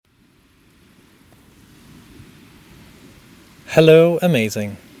Hello,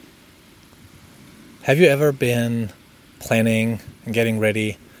 amazing. Have you ever been planning and getting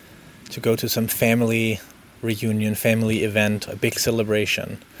ready to go to some family reunion, family event, a big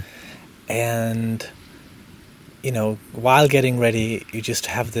celebration? And, while getting ready, you just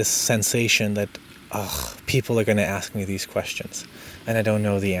have this sensation that, people are going to ask me these questions, and I don't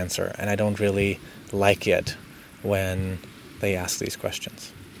know the answer, and I don't really like it when they ask these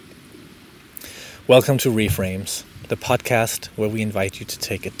questions. Welcome to Reframes, the podcast where we invite you to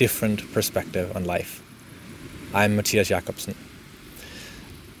take a different perspective on life. I'm Matthias Jakobsen.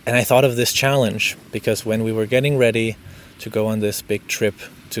 And I thought of this challenge because when we were getting ready to go on this big trip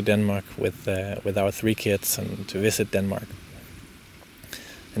to Denmark with our 3 kids and to visit Denmark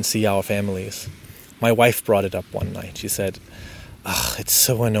and see our families, my wife brought it up one night. She said, it's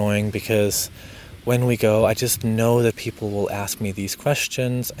so annoying because when we go, I just know that people will ask me these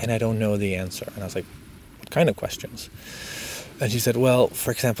questions and I don't know the answer. And I was like, what kind of questions? And she said, well,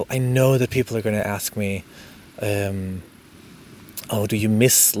 for example, I know that people are going to ask me, do you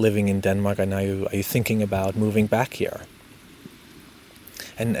miss living in Denmark? And are you thinking about moving back here?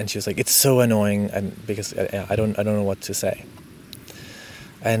 And she was like, it's so annoying, and because I don't know what to say.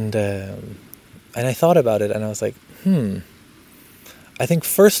 And I thought about it, and I was like, I think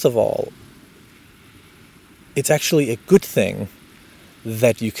first of all, it's actually a good thing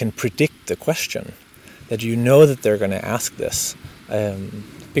that you can predict the question, that you know that they're going to ask this,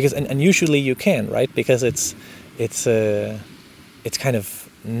 because and usually you can, right? Because it's kind of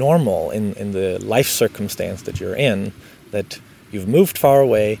normal in the life circumstance that you're in, that you've moved far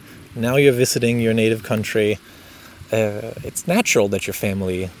away, now you're visiting your native country. It's natural that your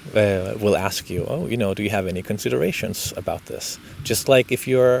family will ask you, do you have any considerations about this? Just like if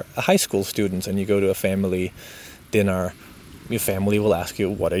you're a high school student and you go to a family dinner, your family will ask you,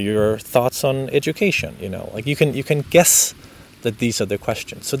 what are your thoughts on education? Like you can guess that these are the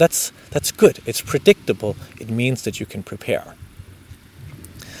questions. So that's good. It's predictable. It means that you can prepare.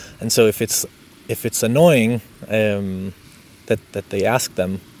 And so if it's annoying that they ask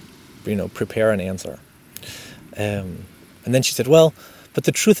them, prepare an answer. And then she said, well, but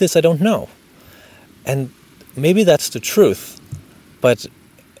the truth is I don't know. And maybe that's the truth, but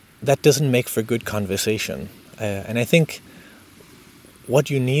that doesn't make for good conversation. And I think what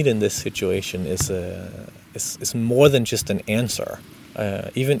you need in this situation is more than just an answer.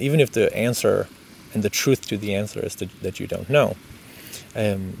 Even if the answer and the truth to the answer is that you don't know.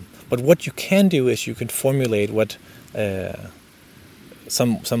 But what you can do is you can formulate what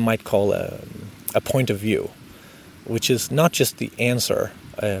some might call a point of view, which is not just the answer,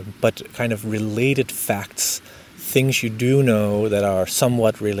 but kind of related facts, things you do know that are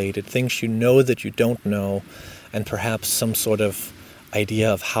somewhat related, things you know that you don't know, and perhaps some sort of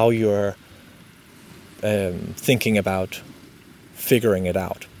idea of how you're thinking about figuring it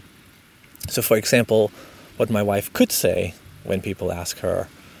out. So, for example, what my wife could say when people ask her,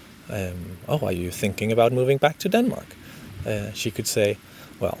 are you thinking about moving back to Denmark? She could say,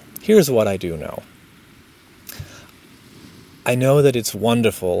 well, here's what I do know. I know that it's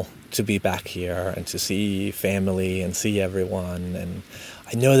wonderful to be back here and to see family and see everyone. And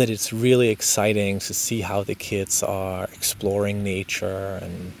I know that it's really exciting to see how the kids are exploring nature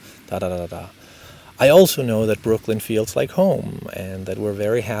and da-da-da-da. I also know that Brooklyn feels like home and that we're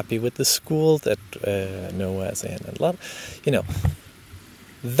very happy with the school that Noah is in. And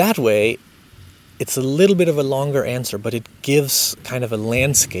that way, it's a little bit of a longer answer, but it gives kind of a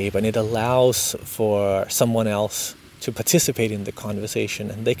landscape and it allows for someone else to participate in the conversation,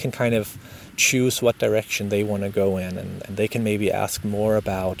 and they can kind of choose what direction they want to go in, and they can maybe ask more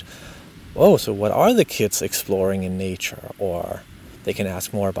about, so what are the kids exploring in nature? Or they can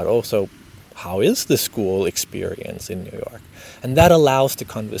ask more about, so how is the school experience in New York? And that allows the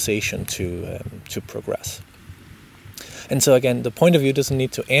conversation to progress. And so again, the point of view doesn't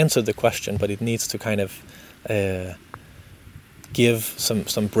need to answer the question, but it needs to kind of give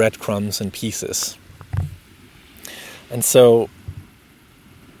some breadcrumbs and pieces. And so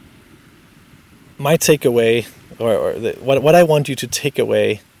my takeaway, what I want you to take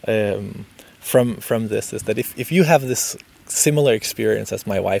away from this is that if you have this similar experience as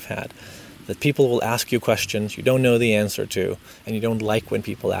my wife had, that people will ask you questions you don't know the answer to, and you don't like when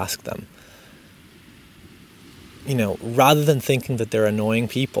people ask them, rather than thinking that they're annoying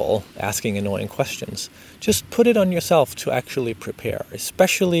people asking annoying questions, just put it on yourself to actually prepare,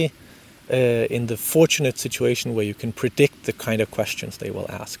 especially in the fortunate situation where you can predict the kind of questions they will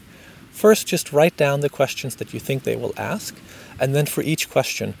ask. First, just write down the questions that you think they will ask, and then for each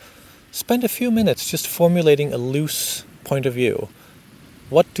question, spend a few minutes just formulating a loose point of view.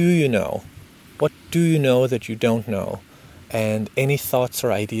 What do you know? What do you know that you don't know? and any thoughts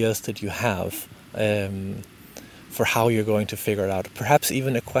or ideas that you have for how you're going to figure it out. Perhaps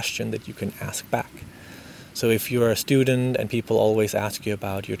even a question that you can ask back. So if you're a student and people always ask you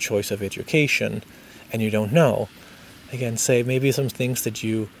about your choice of education and you don't know, again, say maybe some things that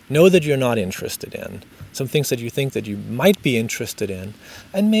you know that you're not interested in, some things that you think that you might be interested in,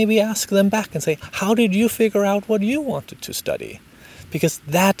 and maybe ask them back and say, how did you figure out what you wanted to study? Because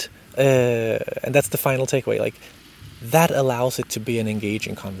that, and that's the final takeaway, like that allows it to be an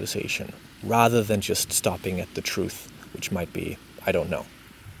engaging conversation rather than just stopping at the truth, which might be, I don't know.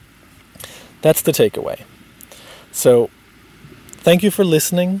 That's the takeaway. So, thank you for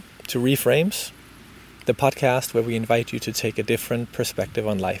listening to Reframes, the podcast where we invite you to take a different perspective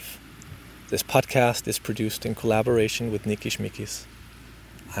on life. This podcast is produced in collaboration with Nikish Mikis.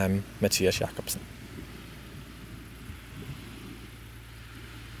 I'm Mattias Jakobsen.